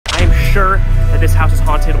sure that this house is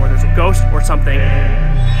haunted or there's a ghost or something.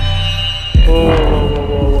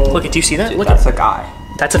 Whoa. Look, do you see that? Look, that's a guy.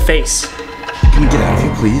 That's a face. Can we get out of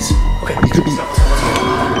here, please? Okay. You could be...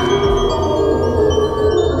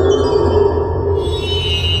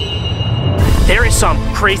 There is some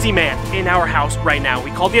crazy man in our house right now.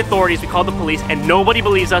 We called the authorities, we called the police, and nobody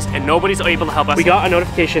believes us, and nobody's able to help us. We got a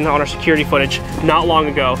notification on our security footage not long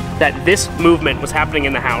ago that this movement was happening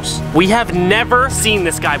in the house. We have never seen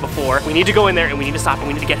this guy before. We need to go in there and we need to stop him.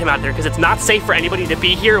 We need to get him out of there because it's not safe for anybody to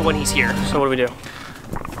be here when he's here. So what do we do?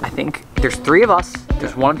 I think there's 3 of us.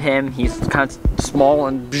 There's one of him. He's kind of small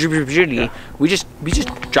and we just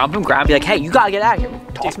jump him, grab him, be like, hey, you gotta get out of here.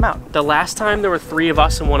 Toss him out. The last time there were 3 of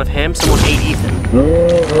us and 1 of him, someone ate Ethan.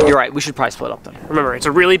 You're right, we should probably split up then. Remember, it's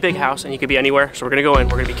a really big house and you could be anywhere, so we're gonna go in,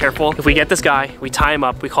 we're gonna be careful. If we get this guy, we tie him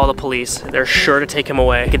up, we call the police, they're sure to take him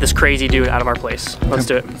away, get this crazy dude out of our place. Let's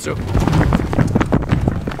do it. Let's do it.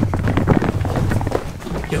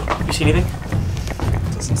 Yo, you see anything?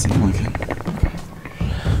 Doesn't seem like it.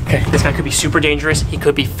 Okay, this guy could be super dangerous. He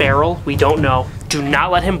could be feral. We don't know. Do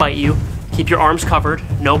not let him bite you. Keep your arms covered.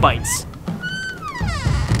 No bites.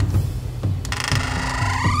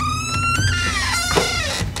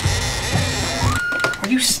 Are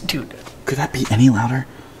you, dude? Could that be any louder?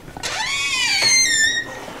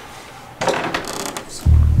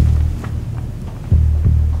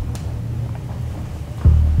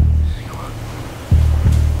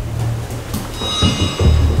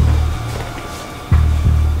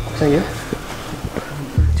 Is that you?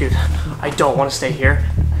 Dude, I don't want to stay here.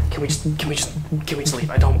 Can we just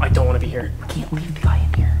leave? I don't want to be here. We can't leave the guy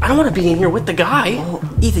in here. I don't want to be in here with the guy. Well,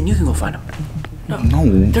 Ethan, you can go find him. No.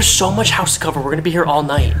 There's so much house to cover. We're gonna be here all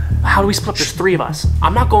night. How do we split up? There's 3 of us.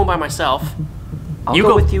 I'm not going by myself. I'll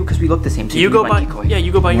go with you because we look the same. So you go by. Yeah,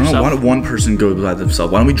 you go by yourself. Why don't one person go by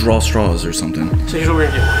themselves? Why don't we draw straws or something? So here's what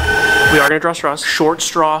we're gonna do. We are gonna draw straws. Short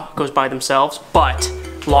straw goes by themselves, but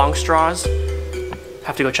long straws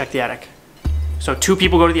have to go check the attic. So 2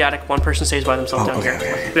 people go to the attic, 1 person stays by themselves down here.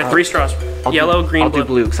 Okay. We have 3 straws. Yellow, green, blue. I'll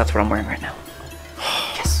do blue because that's what I'm wearing right now.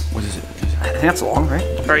 Yes. What is it? I think that's long, right?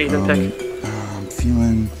 All right, Ethan, pick. I'm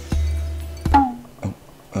feeling...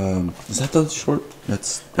 is that the short?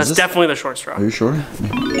 That's definitely the short straw. Are you sure?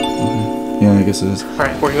 Yeah, I guess it is. All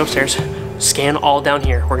right, we're gonna go upstairs. Scan all down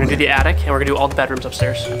here. We're gonna do the attic and we're gonna do all the bedrooms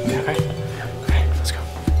upstairs. Okay? Okay, let's go.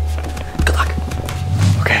 Good luck.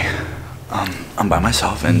 Okay. I'm by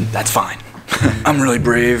myself and that's fine. I'm really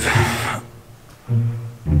brave.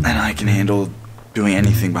 And I can handle doing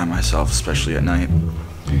anything by myself, especially at night.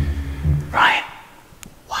 Ryan.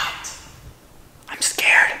 What? I'm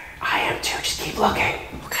scared. I am too. Just keep looking.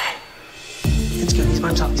 Okay. It's good. He's by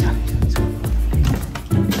himself. He's got it.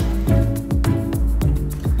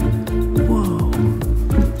 Whoa.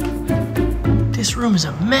 This room is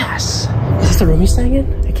a mess. Is this the room he's staying in?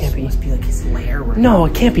 It can't be. It must be like his lair. No,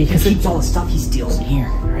 it can't be because he keeps all the stuff he steals in here.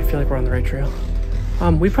 I feel like we're on the right trail.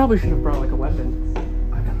 We probably should have brought like a weapon.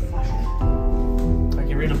 I got the flashlight. I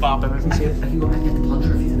can read a bop. I haven't seen it. I can go back and get the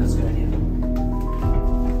plunger if you think that's a good idea.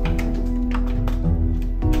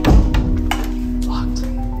 It's locked.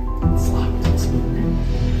 It's locked.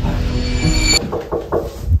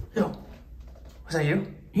 Yo, was that you?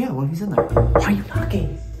 Yeah, what if he's in there? Why are you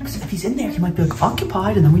knocking? Because if he's in there, he might be like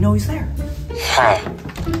occupied, and then we know he's there.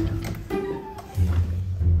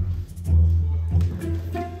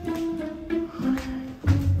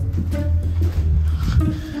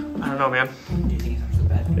 I don't know, man. Do you think he's under the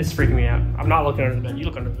bed? It's freaking me out. I'm not looking under the bed. You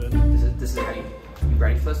look under the bed. This is how you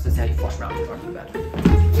ready for this? This is how you flush around under the bed.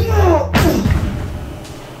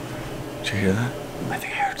 Did you hear that? I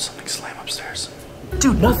think I heard something slam upstairs.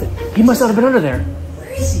 Dude, nothing. He must not have been under there.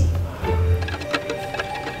 Where is he?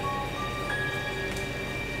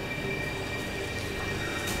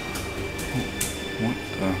 What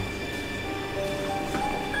the?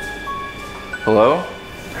 Hello?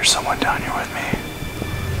 There's someone down here with me.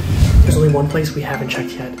 There's only one place we haven't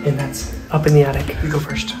checked yet, and that's up in the attic. You go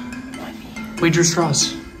first. We drew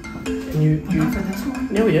straws. And you Not for this one?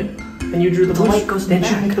 yeah, we did. And you drew the blue. light goes in the Didn't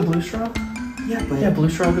you back. pick the blue straw? Yeah, but... Yeah, blue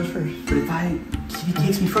straw goes first. But if he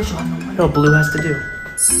takes me first, I'll have no light. No, blue has to do.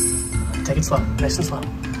 Take it slow, nice and slow.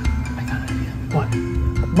 I got an idea. What?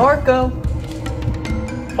 Marco!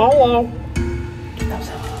 Hello. That was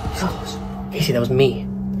him. He's close. Casey, that was me.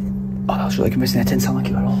 Oh, that was really convincing. That didn't sound like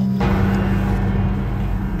you at all.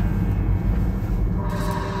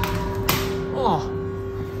 Oh.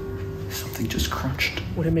 Something just crunched.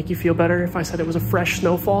 Would it make you feel better if I said it was a fresh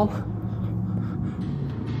snowfall?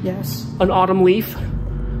 Yes. An autumn leaf?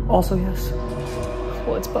 Also yes.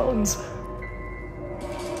 Well, it's bones.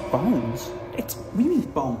 Bones? It's... What do you mean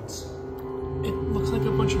bones? It looks like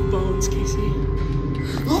a bunch bunch of bones, Casey.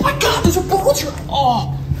 Oh my God, those are bones here.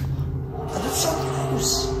 Oh, that's so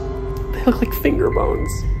gross. They look like finger bones.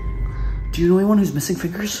 Do you know anyone who's missing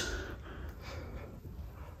fingers?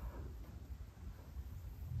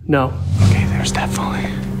 No. Okay, there's definitely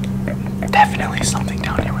something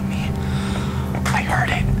down here with me. I heard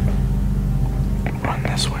it. Run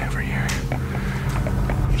this way over here.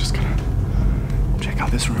 I'm just gonna check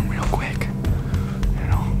out this room real quick. You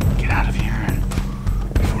know, get out of here, and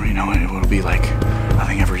before you know it, it'll be like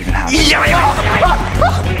nothing ever even happened.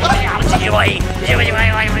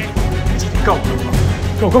 Go.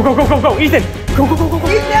 Go, go, go, go, go, go, Ethan! Go, go, go, go, go!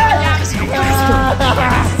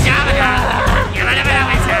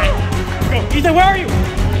 Ethan, where are you?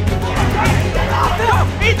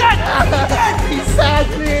 Ethan! He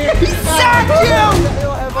sacked me! He sacked you! I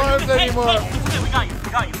don't have arms anymore. We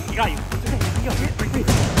got you.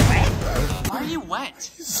 Why are you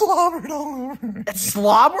wet? He slobbered all over me. It's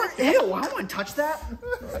slobber? Ew, I don't want to touch that.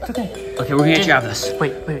 Okay, we're gonna get you out of this.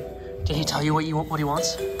 Wait. Did he tell you what he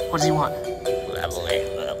wants? What does he want?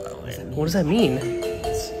 What does that mean?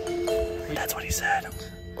 That's what he said.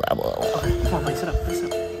 Come on, sit up.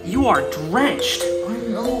 You are drenched. I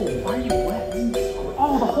know. Why are you wet?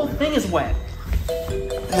 Oh, the whole thing is wet.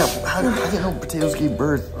 Yeah, I didn't know potatoes gave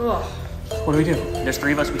birth. Ugh. What do we do? There's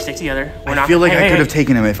 3 of us. We stick together. I feel like I could have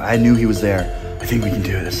taken him if I knew he was there. I think we can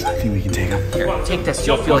do this. I think we can take him. Here, take this.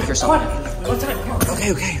 You'll feel like you're something.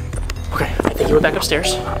 Okay. Okay, I think you went back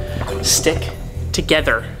upstairs. Stick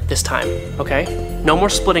together this time, okay? No more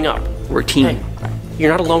splitting up. We're a team. Hey,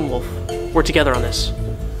 you're not a lone wolf. We're together on this.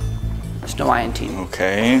 There's no I in team.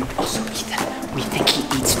 Okay. Also, Ethan, we think he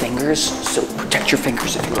eats fingers, so protect your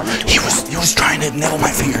fingers if you run into him. He was trying to nibble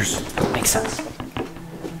my fingers. Makes sense.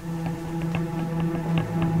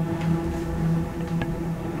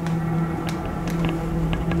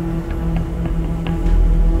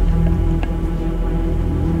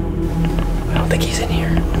 I don't think he's in here.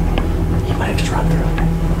 He might have just run through.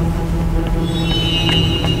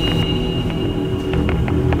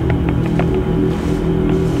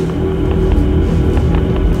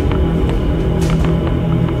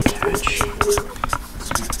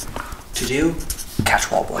 To do?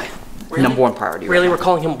 Catch wall boy. Really? #1 priority. Really, right we're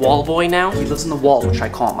calling him Wall Boy now? He lives in the wall, which I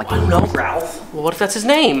call him. Like, I don't know. Ralph. Well, what if that's his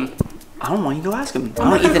name? I don't want you to go ask him.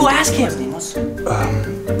 I'm not gonna go ask him.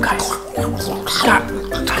 Guys, Come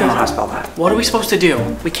on, spell that. what are we supposed to do?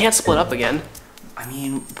 We can't split up again. I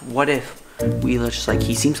mean, what if we just like,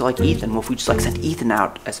 he seems to like Ethan. What if we just like sent Ethan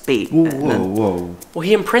out as bait? Whoa. Well,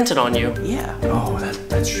 he imprinted on you. Yeah. Oh,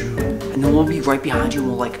 that's true. And then we'll be right behind you and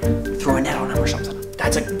we'll like throw a net on him or something.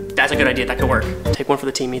 That's a good idea. That could work. Take one for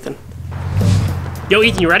the team, Ethan. Yo,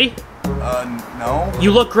 Ethan, you ready? No.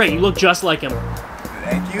 You look great. You look just like him.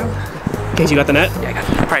 Thank you. Okay, so you got the net? Yeah, I got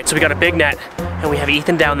it. All right, so we got a big net, and we have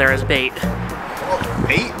Ethan down there as bait.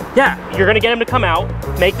 Bait? Yeah, you're gonna get him to come out,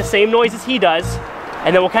 make the same noise as he does,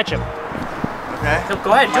 and then we'll catch him. Okay. So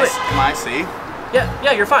go ahead, do it. Can I see?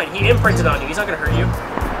 Yeah, you're fine. He imprinted on you. He's not gonna hurt you.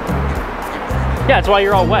 Yeah, that's why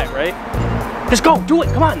you're all wet, right? Just go, do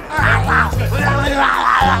it, come on.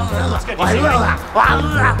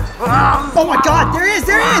 Oh my God, there he is!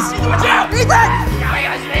 Ethan!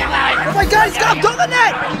 Oh my God, he's got him! Go to the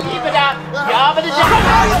net! Keep it up. Oh, he's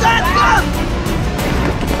got him!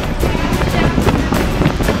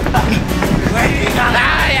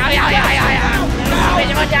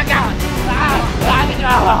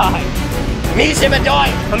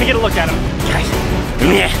 Let me get a look at him.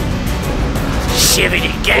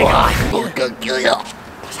 Shibbity gang.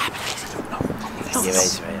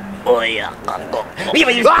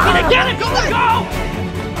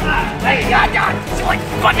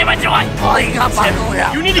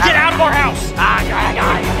 You need to get out of our house.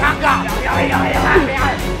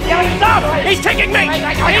 Stop! He's taking me!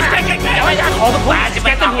 Call the police. Just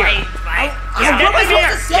get them here.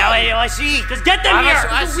 Just get them here.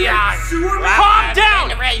 Calm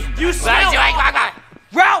down. You smell.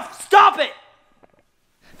 Ralph, stop it!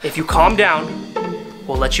 If you calm down,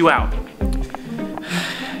 we'll let you out.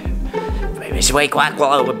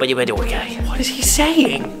 What is he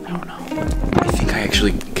saying? I don't know. I think I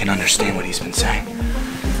actually can understand what he's been saying.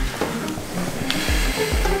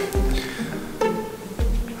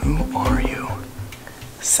 Who are you?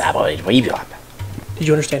 Did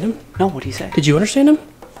you understand him? No, what'd he say? Did you understand him?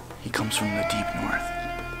 He comes from the deep north.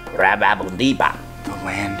 The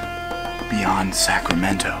land beyond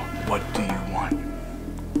Sacramento. What do you want?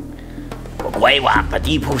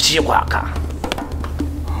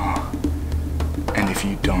 And if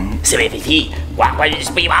you don't... Okay,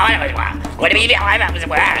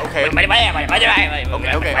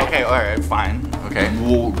 alright, fine. Okay,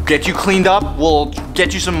 we'll get you cleaned up. We'll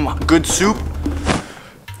get you some good soup.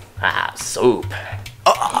 Ah, soup.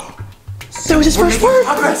 That was his first word.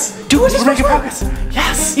 Progress. Dude, what's his We're making first progress.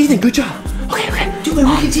 Yes. Ethan, good job. Okay. Dude, we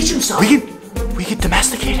can teach him stuff. We can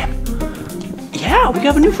domesticate him. Yeah, we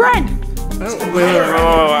have a new friend.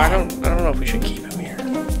 I don't know if we should keep him here.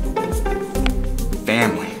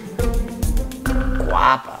 Family.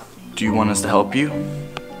 Guapa. Do you want us to help you?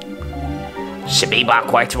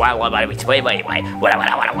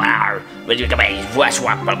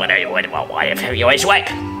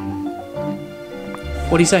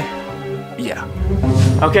 What do you say?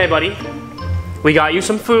 Yeah. Okay, buddy. We got you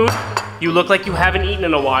some food. You look like you haven't eaten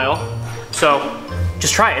in a while. So,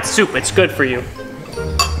 just try it. It's soup. It's good for you.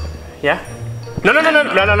 Yeah? No.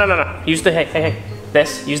 Use the, hey.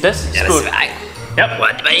 This. Use this. Spoon. Yep.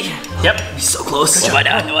 What, buddy? Yep. He's so close. Come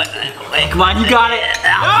on, you got it.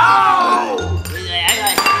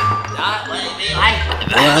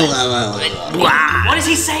 What is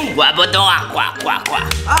he saying?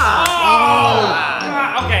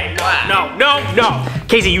 Okay, no.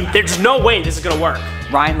 Casey, there's no way this is gonna work.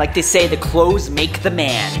 Ryan, like they say, the clothes make the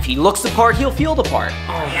man. If he looks the part, he'll feel the part.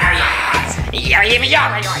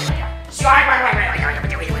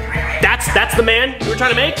 That's the man you were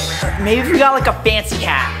trying to make? Maybe if we got like a fancy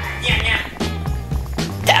hat.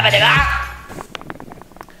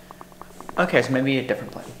 Okay, so maybe a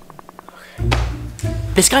different plan.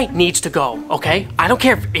 This guy needs to go, okay? I don't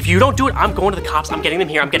care. If you don't do it, I'm going to the cops. I'm getting them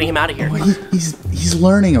here. I'm getting him out of here. Well, he's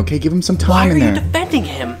learning, okay? Give him some Why time are in you there. defending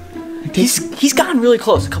him? He's gotten really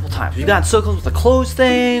close a couple times. We've gotten so close with the clothes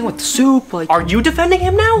thing, with the soup. Like, Are you defending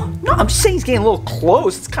him now? no, I'm just saying he's getting a little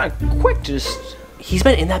close. It's kind of quick. Just He's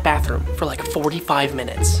been in that bathroom for like 45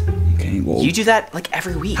 minutes. Okay, well, you do that like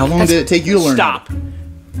every week. how long did it take you to learn? Stop.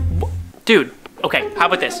 Dude, okay, how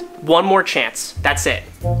about this? One more chance. That's it.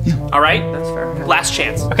 Yeah. All right? That's fair. Yeah. Last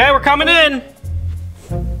chance. Okay, we're coming in.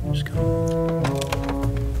 Just go.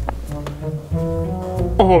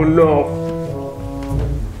 Oh no.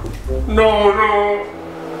 No.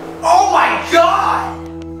 Oh my God!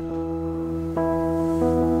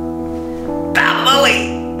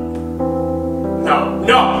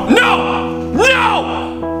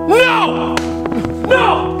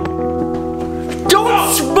 No!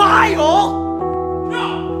 Don't smile!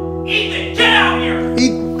 No! Ethan, get out here!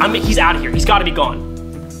 He's out of here. He's got to be gone.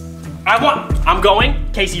 I'm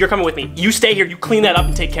going. Casey, you're coming with me. You stay here. You clean that up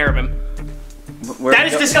and take care of him. That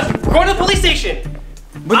is disgusting. We're going to the police station.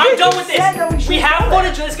 I'm done with this. We have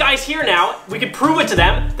footage of this guy's here now. We can prove it to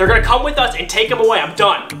them. They're gonna come with us and take him away. I'm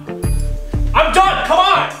done. I'm done. Come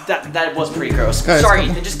on. That was pretty gross. Guys, sorry,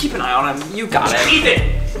 Ethan. Just keep an eye on him. You got it.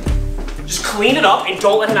 Ethan, just clean it up and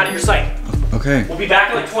don't let him out of your sight. Okay. We'll be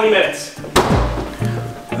back in like 20 minutes.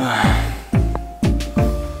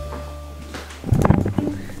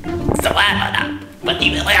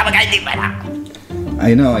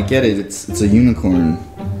 I know, I get it. It's a unicorn.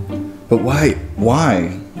 But why?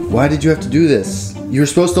 Why did you have to do this? You were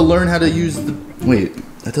supposed to learn how to use the... Wait,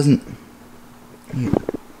 that doesn't...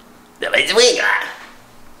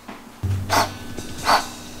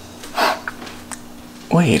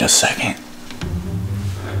 Wait a second.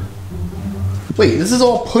 Wait, this is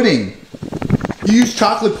all pudding. You use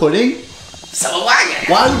chocolate pudding?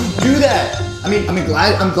 Why would you do that?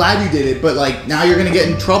 I'm glad you did it, but like now you're gonna get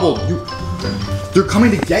in trouble. They're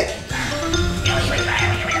coming to get.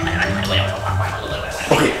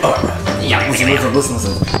 Okay,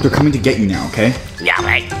 listen. They're coming to get you now, okay? Yeah,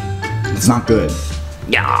 right. It's not good.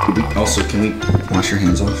 Yeah. Also, can we wash your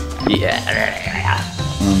hands off? Yeah.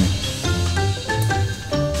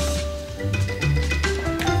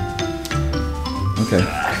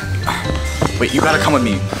 Okay. Wait, you gotta come with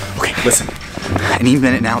me. Okay, listen. Any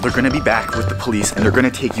minute now, they're gonna be back with the police and they're gonna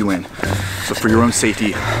take you in. So for your own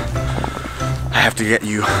safety, I have to get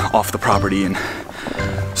you off the property and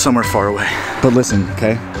somewhere far away. But listen,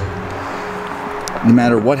 okay? No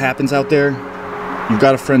matter what happens out there, you've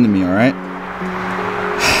got a friend in me, alright?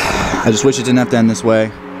 I just wish it didn't have to end this way.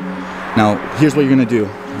 Now, here's what you're gonna do.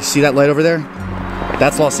 You see that light over there?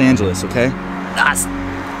 That's Los Angeles, okay?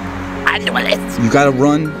 You gotta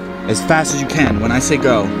run as fast as you can when I say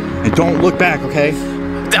go. And don't look back, okay?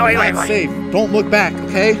 That's safe. Don't look back,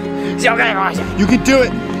 okay? You can do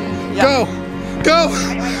it. Go.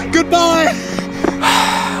 Goodbye.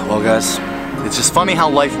 Well, guys, it's just funny how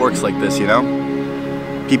life works like this, you know?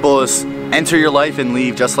 People just enter your life and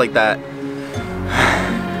leave just like that.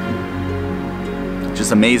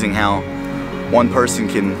 Just amazing how one person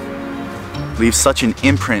can leave such an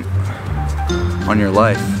imprint on your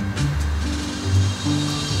life.